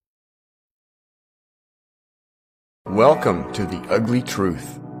Welcome to the ugly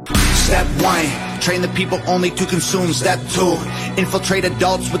truth. Step 1, train the people only to consume. Step 2, infiltrate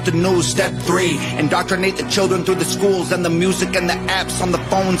adults with the news. Step 3, indoctrinate the children through the schools and the music and the apps on the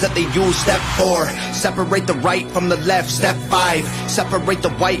phones that they use. Step 4, separate the right from the left. Step 5, separate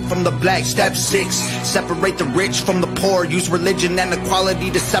the white from the black. Step 6, separate the rich from the poor. Use religion and equality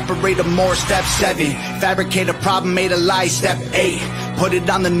to separate them more. Step 7, fabricate a problem, made a lie. Step 8, put it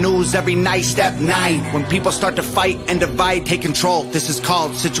on the news every night. Step 9, when people start to fight and divide, take control. This is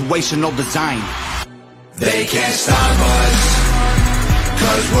called situational design. They can't stop us,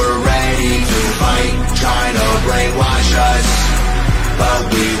 cause we're ready to fight, trying to brainwash us, but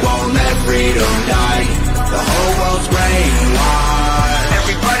we won't let freedom die. The whole world's brainwashed.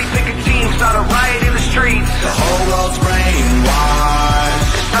 Everybody pick a team, start a riot in the streets. The whole world's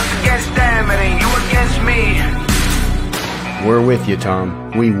brainwashed. It's us against them, it ain't you against me. We're with you,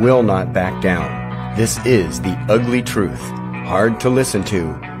 Tom. We will not back down. This is the ugly truth. Hard to listen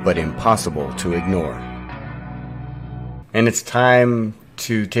to, but impossible to ignore. And it's time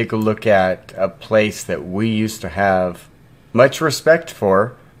to take a look at a place that we used to have much respect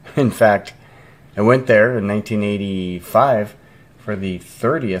for. In fact, I went there in 1985 for the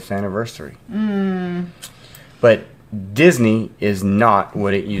 30th anniversary. But Disney is not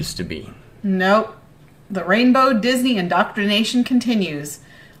what it used to be. Nope. The Rainbow Disney Indoctrination Continues.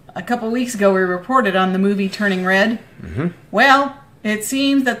 A couple weeks ago, we reported on the movie Turning Red. Well, it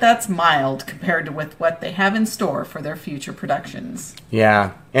seems that that's mild compared to with what they have in store for their future productions.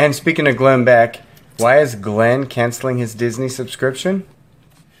 Yeah, and speaking of Glenn Beck, why is Glenn canceling his Disney subscription?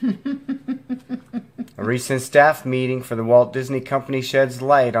 A recent staff meeting for the Walt Disney Company sheds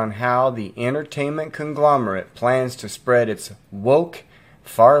light on how the entertainment conglomerate plans to spread its woke,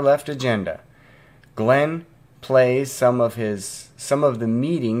 far-left agenda. Glenn plays some of the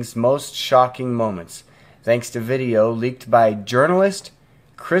meeting's most shocking moments, thanks to video leaked by journalist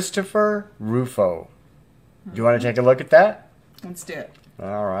Christopher Rufo. Do you want to take a look at that? Let's do it.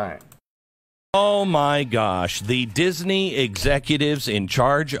 All right. Oh my gosh, the Disney executives in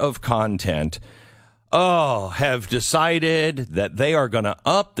charge of content have decided that they are going to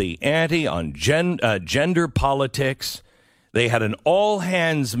up the ante on gender politics. They had an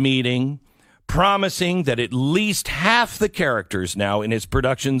all-hands meeting promising that at least half the characters now in its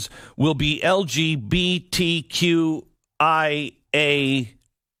productions will be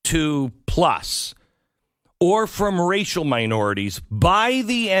LGBTQIA2+, or from racial minorities by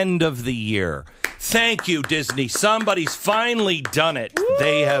the end of the year. Thank you, Disney. Somebody's finally done it. Woo!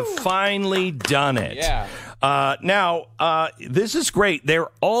 They have finally done it. Yeah. Now, this is great.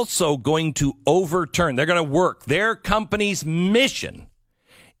 They're also going to overturn. They're going to work. Their company's mission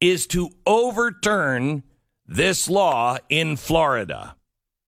is to overturn this law in Florida.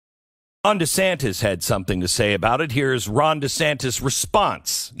 Ron DeSantis had something to say about it. Here's Ron DeSantis'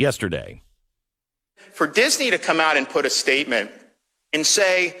 response yesterday. For Disney to come out and put a statement and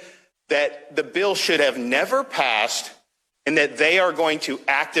say that the bill should have never passed and that they are going to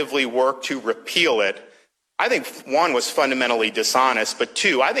actively work to repeal it, I think, one, was fundamentally dishonest, but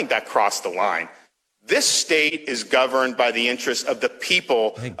two, I think that crossed the line. This state is governed by the interests of the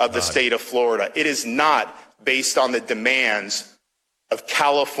people of the state of Florida. It is not based on the demands of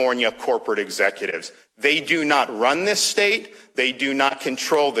California corporate executives. They do not run this state. They do not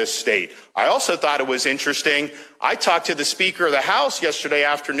control this state. I also thought it was interesting. I talked to the Speaker of the House yesterday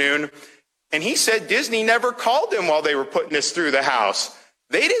afternoon, and he said Disney never called him while they were putting this through the House.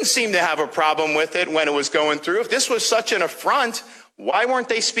 They didn't seem to have a problem with it when it was going through. If this was such an affront, why weren't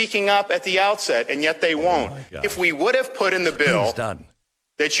they speaking up at the outset? And yet they won't. If we would have put in the bill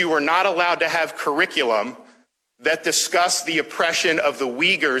that you were not allowed to have curriculum that discussed the oppression of the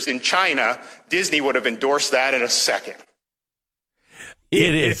Uyghurs in China, Disney would have endorsed that in a second.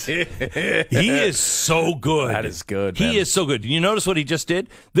 It is. He is so good. That is good. He is so good. You notice what he just did?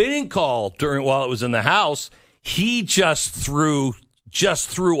 They didn't call while it was in the House. He just threw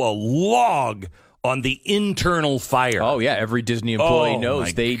a log on the internal fire. Oh yeah, every Disney employee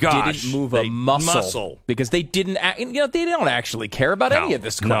knows they didn't move a muscle because they didn't. They don't actually care about any of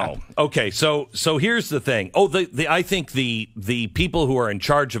this crap. No. Okay, so here's the thing. I think the people who are in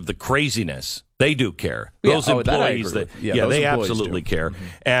charge of the craziness, they do care. Those employees, they absolutely care.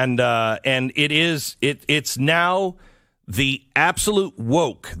 Mm-hmm. And it's now the absolute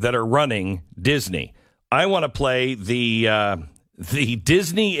woke that are running Disney. I want to play the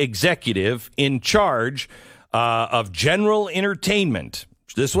Disney executive in charge of general entertainment.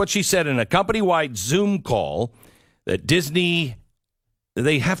 This is what she said in a company-wide Zoom call, that Disney,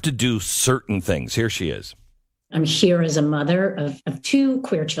 they have to do certain things. Here she is. I'm here as a mother of two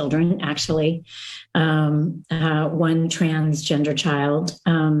queer children, actually, one transgender child,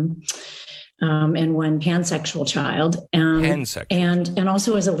 and one pansexual child, and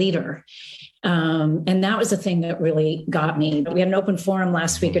also as a leader. And that was the thing that really got me. We had an open forum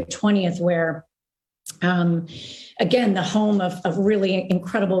last week at 20th where, again, the home of really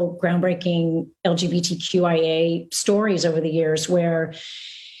incredible, groundbreaking LGBTQIA stories over the years, where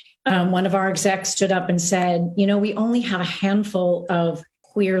one of our execs stood up and said, we only have a handful of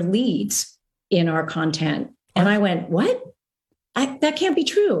queer leads in our content. And I went, what? That can't be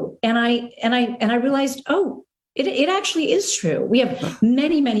true. And I realized, it actually is true. We have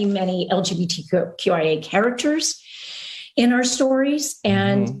many, many, many LGBTQIA characters in our stories,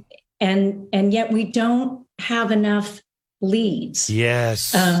 and yet we don't have enough leads.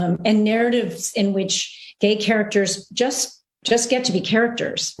 Yes. And narratives in which gay characters just get to be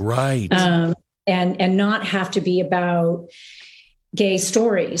characters. Right. And not have to be about gay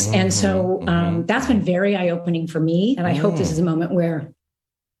stories. And so that's been very eye-opening for me. And I hope this is a moment where,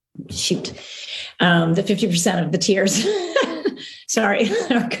 the 50% of the tears,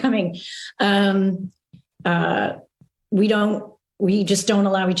 are coming. We just don't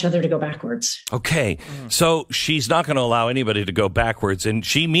allow each other to go backwards. Okay. So she's not going to allow anybody to go backwards. And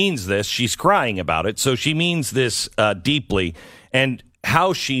she means this. She's crying about it. So she means this deeply. And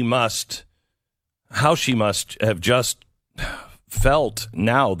how she must have just felt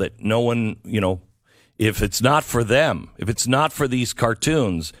now that no one, if it's not for them, if it's not for these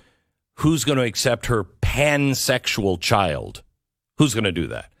cartoons, who's going to accept her pansexual child? Who's going to do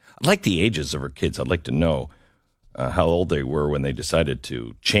that? I'd like the ages of her kids. I'd like to know how old they were when they decided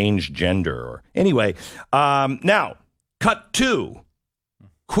to change gender. Anyway, now, cut to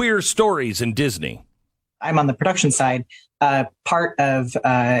queer stories in Disney. I'm on the production side. Part of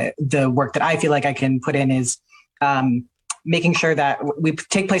the work that I feel like I can put in is making sure that we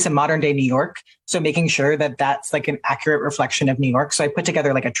take place in modern day New York. So making sure that that's like an accurate reflection of New York. So I put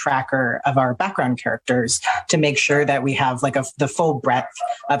together like a tracker of our background characters to make sure that we have like the full breadth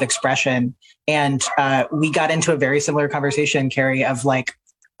of expression. And we got into a very similar conversation, Carrie, of like,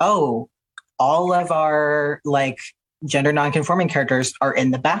 all of our like gender nonconforming characters are in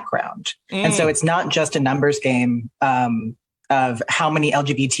the background. And so it's not just a numbers game of how many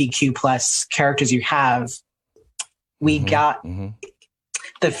LGBTQ plus characters you have. We got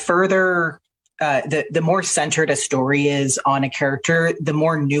the further, the more centered a story is on a character, the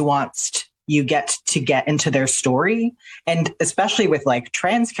more nuanced you get into their story. And especially with like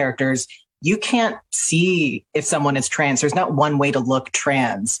trans characters, you can't see if someone is trans. There's not one way to look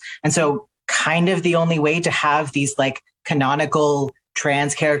trans. And so kind of the only way to have these like canonical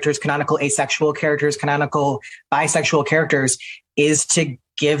trans characters, canonical asexual characters, canonical bisexual characters is to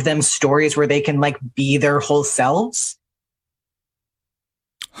give them stories where they can like be their whole selves.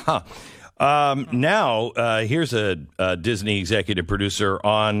 Now, here's a Disney executive producer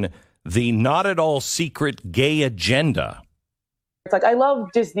on the not at all secret gay agenda. It's like, I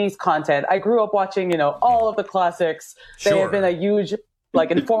love Disney's content. I grew up watching, all of the classics. They have been a huge,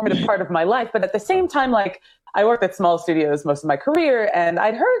 like, informative part of my life. But at the same time, like, I worked at small studios most of my career, and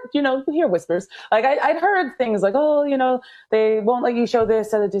I'd heard, you hear whispers. Like, I'd heard things like, they won't let you show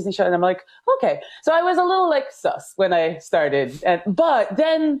this at a Disney show. And I'm like, okay. So I was a little, like, sus when I started. But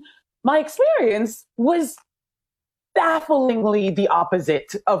then my experience was bafflingly the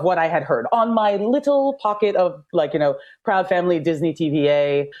opposite of what I had heard on my little pocket of, like, Proud Family Disney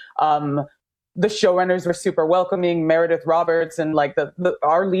TVA. The showrunners were super welcoming. Meredith Roberts and, like,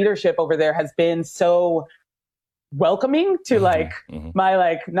 our leadership over there has been so welcoming to like my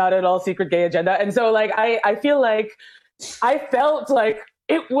like not at all secret gay agenda. And so like I feel like I felt like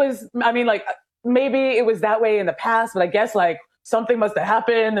it was, I mean, like maybe it was that way in the past, but I guess like something must have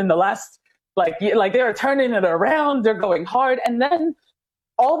happened in the last like they're turning it around, they're going hard. And then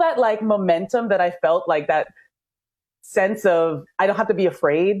all that like momentum that I felt, like that sense of I don't have to be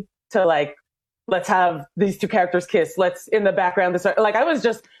afraid to like, let's have these two characters kiss. Let's in the background. Like I was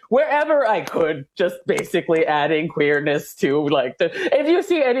just wherever I could, just basically adding queerness to like if you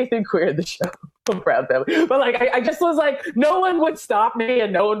see anything queer in the show, I'm proud of them. But like I just was like, no one would stop me,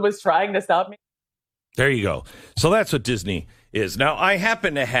 and no one was trying to stop me. There you go. So that's what Disney is. Now I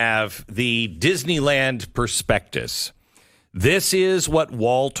happen to have the Disneyland prospectus. This is what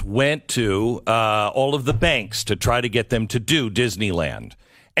Walt went to all of the banks to try to get them to do Disneyland.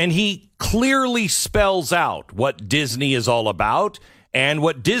 And he clearly spells out what Disney is all about and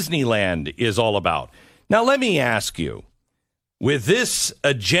what Disneyland is all about. Now, let me ask you, with this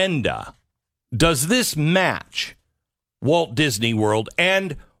agenda, does this match Walt Disney World,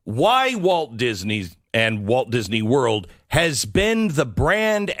 and why Walt Disney and Walt Disney World has been the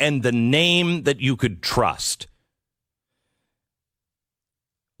brand and the name that you could trust.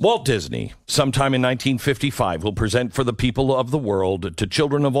 Walt Disney, sometime in 1955, will present for the people of the world, to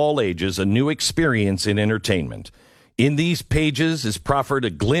children of all ages, a new experience in entertainment. In these pages is proffered a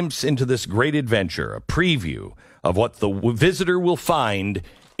glimpse into this great adventure, a preview of what the visitor will find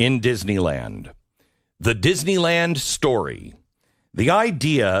in Disneyland. The Disneyland story. The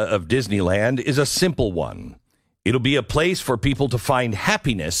idea of Disneyland is a simple one. It'll be a place for people to find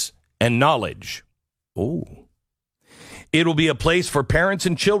happiness and knowledge. Oh. It'll be a place for parents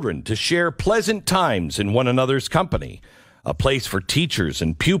and children to share pleasant times in one another's company. A place for teachers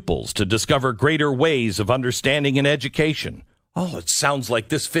and pupils to discover greater ways of understanding and education. Oh, it sounds like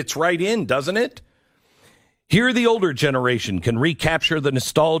this fits right in, doesn't it? Here, the older generation can recapture the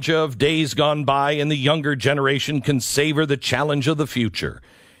nostalgia of days gone by, and the younger generation can savor the challenge of the future.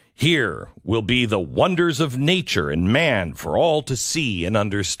 Here will be the wonders of nature and man for all to see and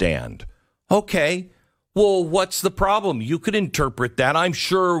understand. Okay, well, what's the problem? You could interpret that. I'm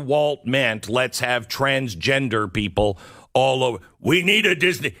sure Walt meant let's have transgender people all over. We need a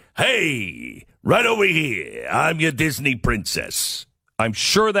Disney. Hey, right over here. I'm your Disney princess. I'm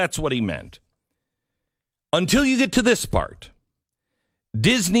sure that's what he meant. Until you get to this part.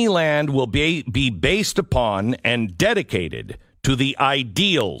 Disneyland will be based upon and dedicated to the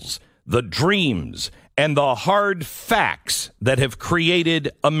ideals, the dreams, and the hard facts that have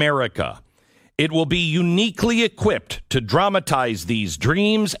created America. It will be uniquely equipped to dramatize these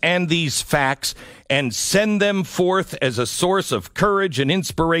dreams and these facts and send them forth as a source of courage and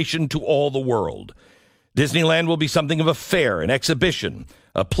inspiration to all the world. Disneyland will be something of a fair, an exhibition,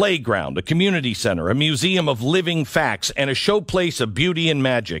 a playground, a community center, a museum of living facts, and a showplace of beauty and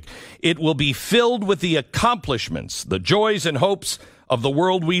magic. It will be filled with the accomplishments, the joys and hopes of the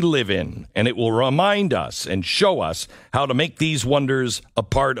world we live in, and it will remind us and show us how to make these wonders a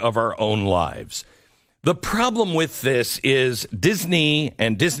part of our own lives. The problem with this is Disney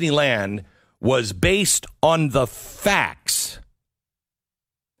and Disneyland was based on the facts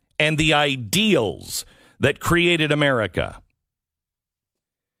and the ideals that created America.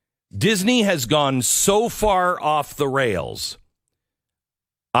 Disney has gone so far off the rails.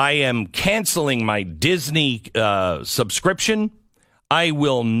 I am canceling my Disney subscription. I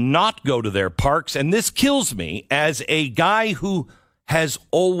will not go to their parks, and this kills me as a guy who has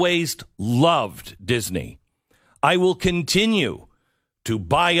always loved Disney. I will continue to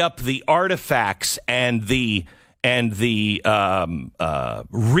buy up the artifacts and the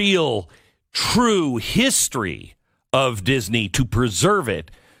real, true history of Disney to preserve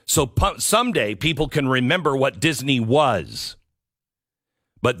it, so someday people can remember what Disney was.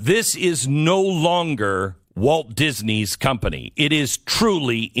 But this is no longer Walt Disney's company. It is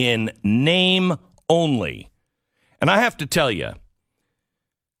truly in name only. And I have to tell you,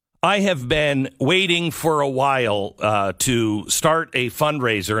 I have been waiting for a while to start a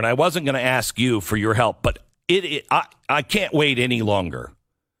fundraiser, and I wasn't going to ask you for your help, but I can't wait any longer.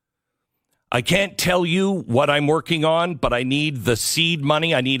 I can't tell you what I'm working on, but I need the seed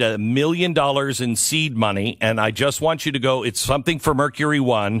money. I need $1 million in seed money, and I just want you to go. It's something for Mercury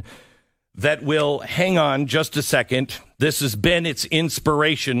One that will, hang on just a second. This has been its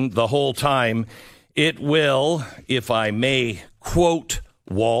inspiration the whole time. It will, if I may quote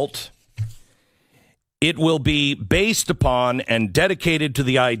Walt, it will be based upon and dedicated to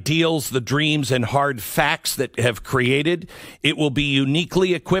the ideals, the dreams, and hard facts that have created. It will be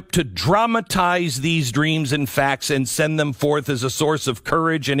uniquely equipped to dramatize these dreams and facts and send them forth as a source of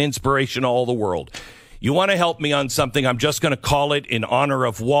courage and inspiration to all the world. You want to help me on something? I'm just going to call it, in honor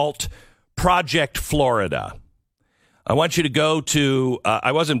of Walt, Project Florida. I want you to go to,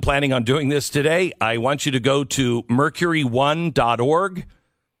 I wasn't planning on doing this today. I want you to go to mercury1.org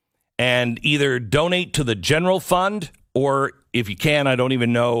and either donate to the general fund, or if you can, I don't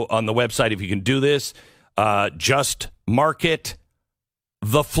even know on the website if you can do this, just market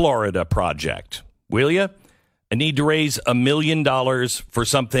the Florida Project. Will you? I need to raise $1 million for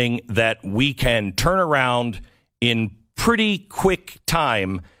something that we can turn around in pretty quick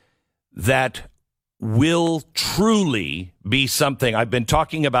time that will truly be something. I've been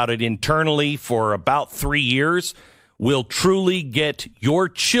talking about it internally for about 3 years. Will truly get your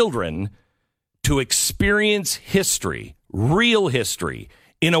children to experience history, real history,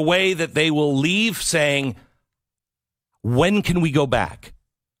 in a way that they will leave saying, when can we go back?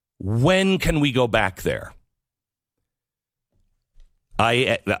 When can we go back there?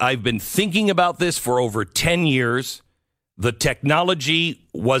 I've been thinking about this for over 10 years. The technology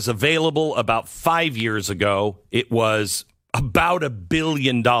was available about 5 years ago. It was about $1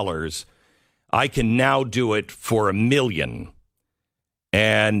 billion. I can now do it for $1 million.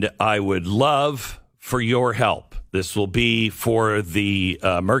 And I would love for your help. This will be for the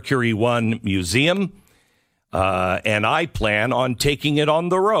Mercury One Museum, and I plan on taking it on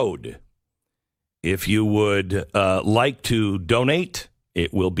the road. If you would like to donate,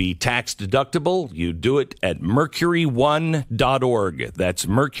 it will be tax deductible. You do it at mercury1.org. That's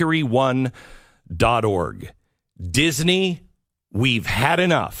mercury1.org. Disney, we've had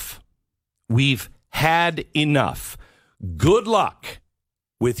enough. We've had enough. Good luck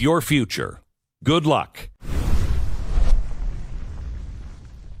with your future. Good luck.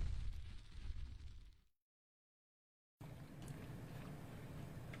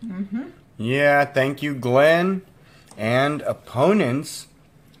 Mm-hmm. Yeah, thank you, Glenn. And opponents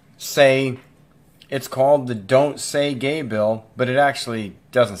say it's called the Don't Say Gay bill, but it actually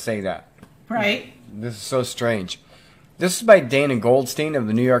doesn't say that. Right. This is so strange. This is by Dana Goldstein of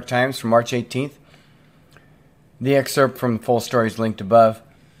the New York Times from March 18th. The excerpt from the full story is linked above.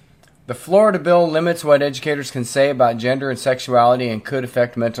 The Florida bill limits what educators can say about gender and sexuality and could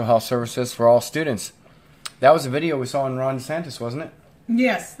affect mental health services for all students. That was a video we saw in Ron DeSantis, wasn't it?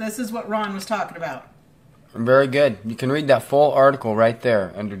 Yes, this is what Ron was talking about. Very good. You can read that full article right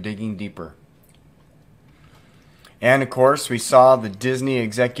there under Digging Deeper. And, of course, we saw the Disney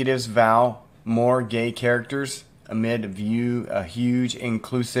executives vow more gay characters amid a huge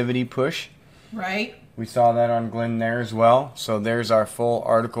inclusivity push. Right. We saw that on Glenn there as well. So there's our full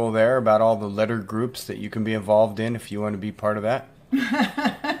article there about all the letter groups that you can be involved in if you want to be part of that.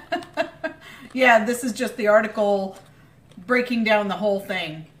 Yeah, this is just the article breaking down the whole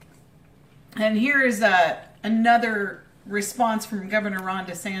thing. And here is another response from Governor Ron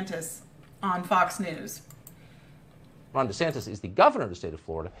DeSantis on Fox News. Ron DeSantis is the governor of the state of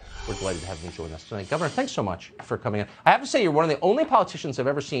Florida. We're delighted to have him join us tonight. Governor, thanks so much for coming in. I have to say, you're one of the only politicians I've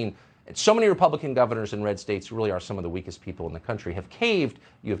ever seen. So many Republican governors in red states really are some of the weakest people in the country. Have caved.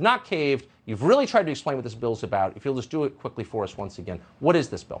 You have not caved. You've really tried to explain what this bill is about. If you'll just do it quickly for us once again. What is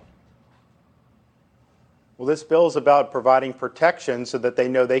this bill? Well, this bill is about providing protection so that they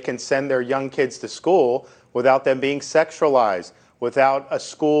know they can send their young kids to school without them being sexualized, without a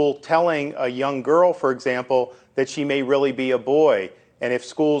school telling a young girl, for example, that she may really be a boy. And if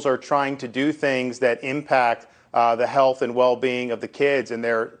schools are trying to do things that impact the health and well-being of the kids and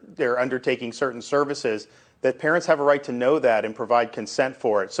they're undertaking certain services, that parents have a right to know that and provide consent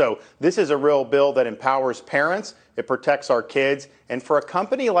for it. So this is a real bill that empowers parents, it protects our kids, and for a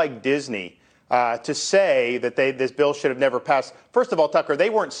company like Disney to say that this bill should have never passed. First of all, Tucker, they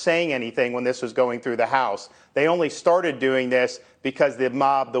weren't saying anything when this was going through the House. They only started doing this because the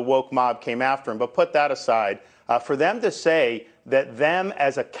woke mob came after them. But put that aside, for them to say that them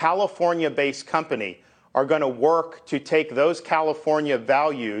as a California-based company are going to work to take those California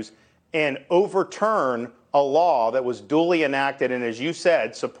values and overturn a law that was duly enacted and, as you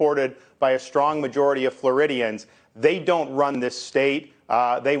said, supported by a strong majority of Floridians, they don't run this state.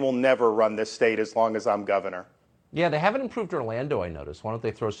 They will never run this state as long as I'm governor. Yeah, they haven't improved Orlando, I noticed. Why don't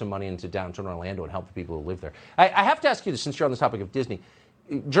they throw some money into downtown Orlando and help the people who live there? I have to ask you this, since you're on the topic of Disney.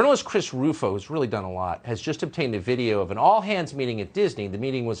 Journalist Chris Rufo, who's really done a lot, has just obtained a video of an all-hands meeting at Disney. The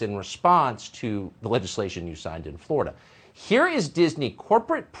meeting was in response to the legislation you signed in Florida. Here is Disney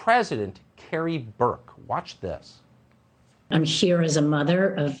corporate president Carrie Burke. Watch this. I'm here as a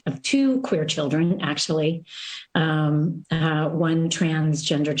mother of two queer children, actually, one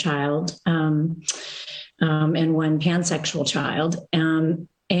transgender child and one pansexual child, and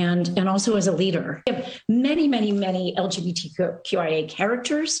also as a leader. We have many, many, many LGBTQIA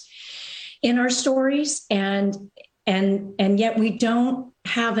characters in our stories, and yet we don't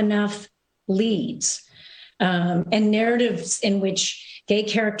have enough leads and narratives in which gay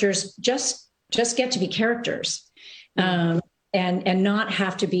characters just get to be characters. And not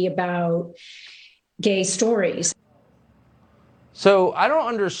have to be about gay stories. So I don't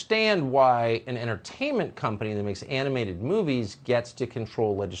understand why an entertainment company that makes animated movies gets to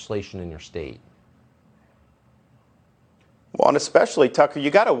control legislation in your state. Well, and especially, Tucker,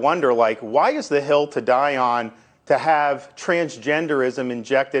 you got to wonder, why is the hill to die on to have transgenderism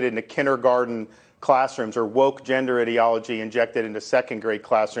injected into kindergarten classrooms or woke gender ideology injected into second grade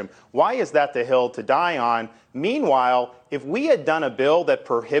classroom? Why is that the hill to die on? Meanwhile, if we had done a bill that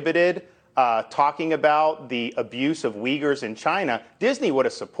prohibited talking about the abuse of Uyghurs in China, Disney would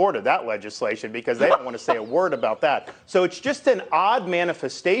have supported that legislation because they don't want to say a word about that. So it's just an odd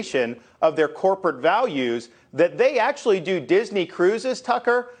manifestation of their corporate values that they actually do Disney cruises,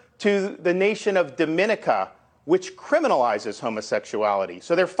 Tucker, to the nation of Dominica which criminalizes homosexuality.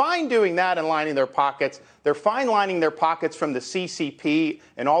 So they're fine doing that and lining their pockets. They're fine lining their pockets from the CCP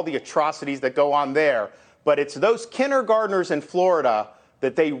and all the atrocities that go on there. But it's those kindergartners in Florida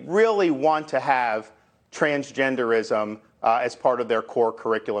that they really want to have transgenderism as part of their core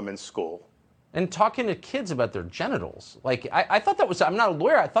curriculum in school. And talking to kids about their genitals. Like, I thought that was, I'm not a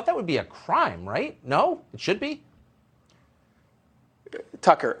lawyer, I thought that would be a crime, right? No? It should be?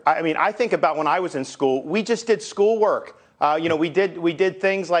 Tucker, I mean, I think about when I was in school, we just did schoolwork. We did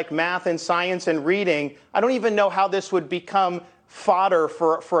things like math and science and reading. I don't even know how this would become fodder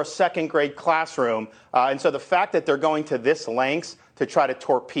for a second grade classroom. And so the fact that they're going to this lengths to try to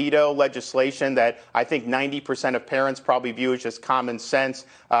torpedo legislation that I think 90% of parents probably view as just common sense,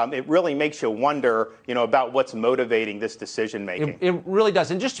 it really makes you wonder, about what's motivating this decision making. It really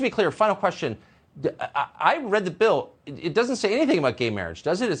does. And just to be clear, final question. I read the bill. It doesn't say anything about gay marriage,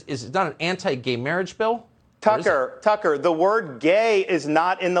 does it? Is it not an anti-gay marriage bill? Tucker, the word gay is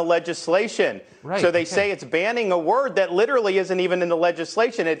not in the legislation. Right, so they say it's banning a word that literally isn't even in the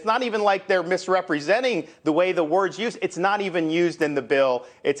legislation. It's not even like they're misrepresenting the way the word's used. It's not even used in the bill.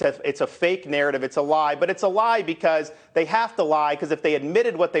 It's a fake narrative. It's a lie. But it's a lie because they have to lie, because if they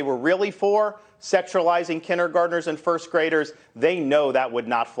admitted what they were really for, sexualizing kindergartners and first graders, they know that would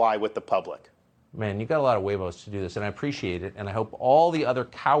not fly with the public. Man, you got a lot of huevos to do this, and I appreciate it, and I hope all the other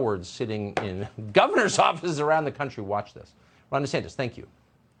cowards sitting in governor's offices around the country watch this. Ron DeSantis, thank you.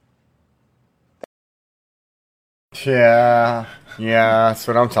 Yeah, that's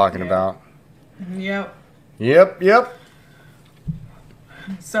what I'm talking about. Yep.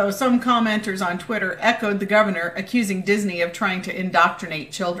 So some commenters on Twitter echoed the governor, accusing Disney of trying to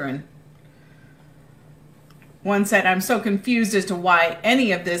indoctrinate children. One said, "I'm so confused as to why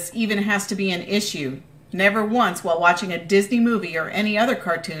any of this even has to be an issue. Never once while watching a Disney movie or any other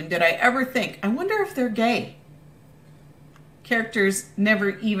cartoon did I ever think, I wonder if they're gay. Characters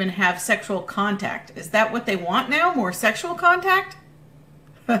never even have sexual contact. Is that what they want now? More sexual contact?"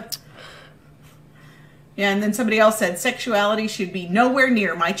 Yeah, and then somebody else said, "Sexuality should be nowhere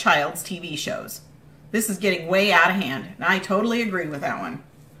near my child's TV shows. This is getting way out of hand." And I totally agree with that one.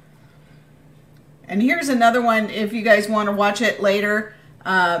 And here's another one, if you guys want to watch it later.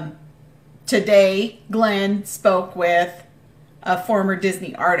 Today, Glenn spoke with a former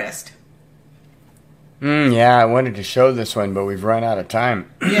Disney artist. Yeah, I wanted to show this one, but we've run out of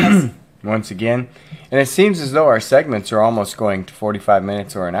time. Yes. Once again. And it seems as though our segments are almost going to 45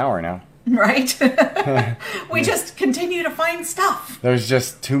 minutes or an hour now. Right? We just continue to find stuff. There's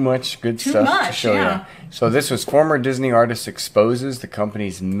just too much good stuff to show you. So this was former Disney artist exposes the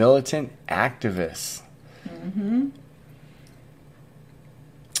company's militant activists. Mm-hmm.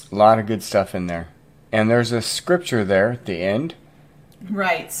 A lot of good stuff in there. And there's a scripture there at the end.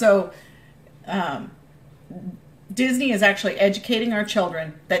 Right. So Disney is actually educating our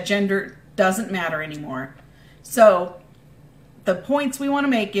children that gender doesn't matter anymore. So the points we want to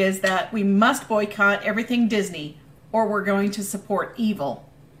make is that we must boycott everything Disney, or we're going to support evil.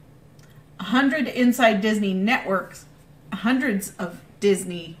 100 inside Disney networks, hundreds of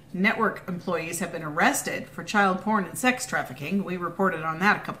Disney network employees have been arrested for child porn and sex trafficking. We reported on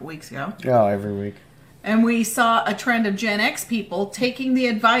that a couple weeks ago. Yeah, every week. And we saw a trend of Gen X people taking the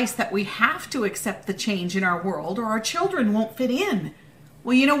advice that we have to accept the change in our world or our children won't fit in.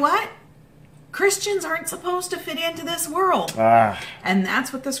 Well, you know what? Christians aren't supposed to fit into this world. And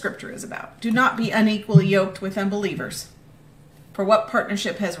that's what the scripture is about. Do not be unequally yoked with unbelievers. For what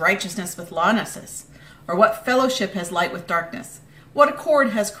partnership has righteousness with lawlessness? Or what fellowship has light with darkness? What accord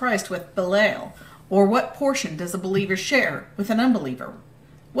has Christ with Belial? Or what portion does a believer share with an unbeliever?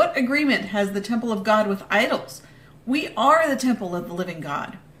 What agreement has the temple of God with idols? We are the temple of the living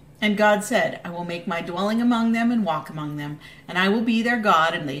God. And God said, I will make my dwelling among them and walk among them, and I will be their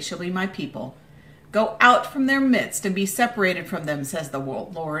God, and they shall be my people. Go out from their midst and be separated from them, says the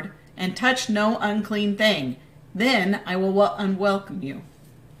Lord, and touch no unclean thing. Then I will unwelcome you,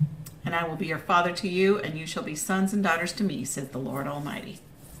 and I will be your father to you, and you shall be sons and daughters to me, says the Lord Almighty.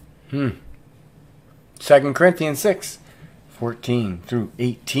 2 Corinthians 6, 14 through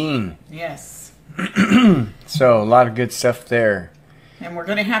 18. Yes. So a lot of good stuff there. And we're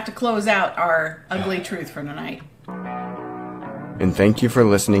going to have to close out our ugly truth for tonight. And thank you for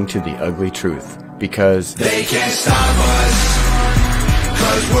listening to The Ugly Truth, because they can't stop us,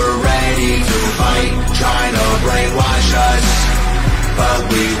 'cause we're ready to fight, trying to brainwash us, but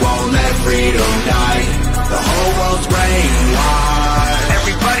we won't let freedom die. The whole world's brainwashed.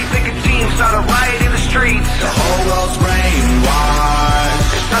 Everybody pick a team, start a riot in the streets. The whole world's brainwashed.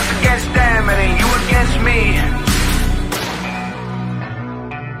 It's us against them, and then you against me.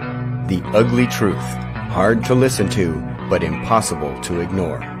 The Ugly Truth, hard to listen to, but impossible to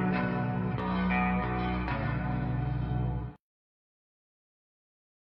ignore.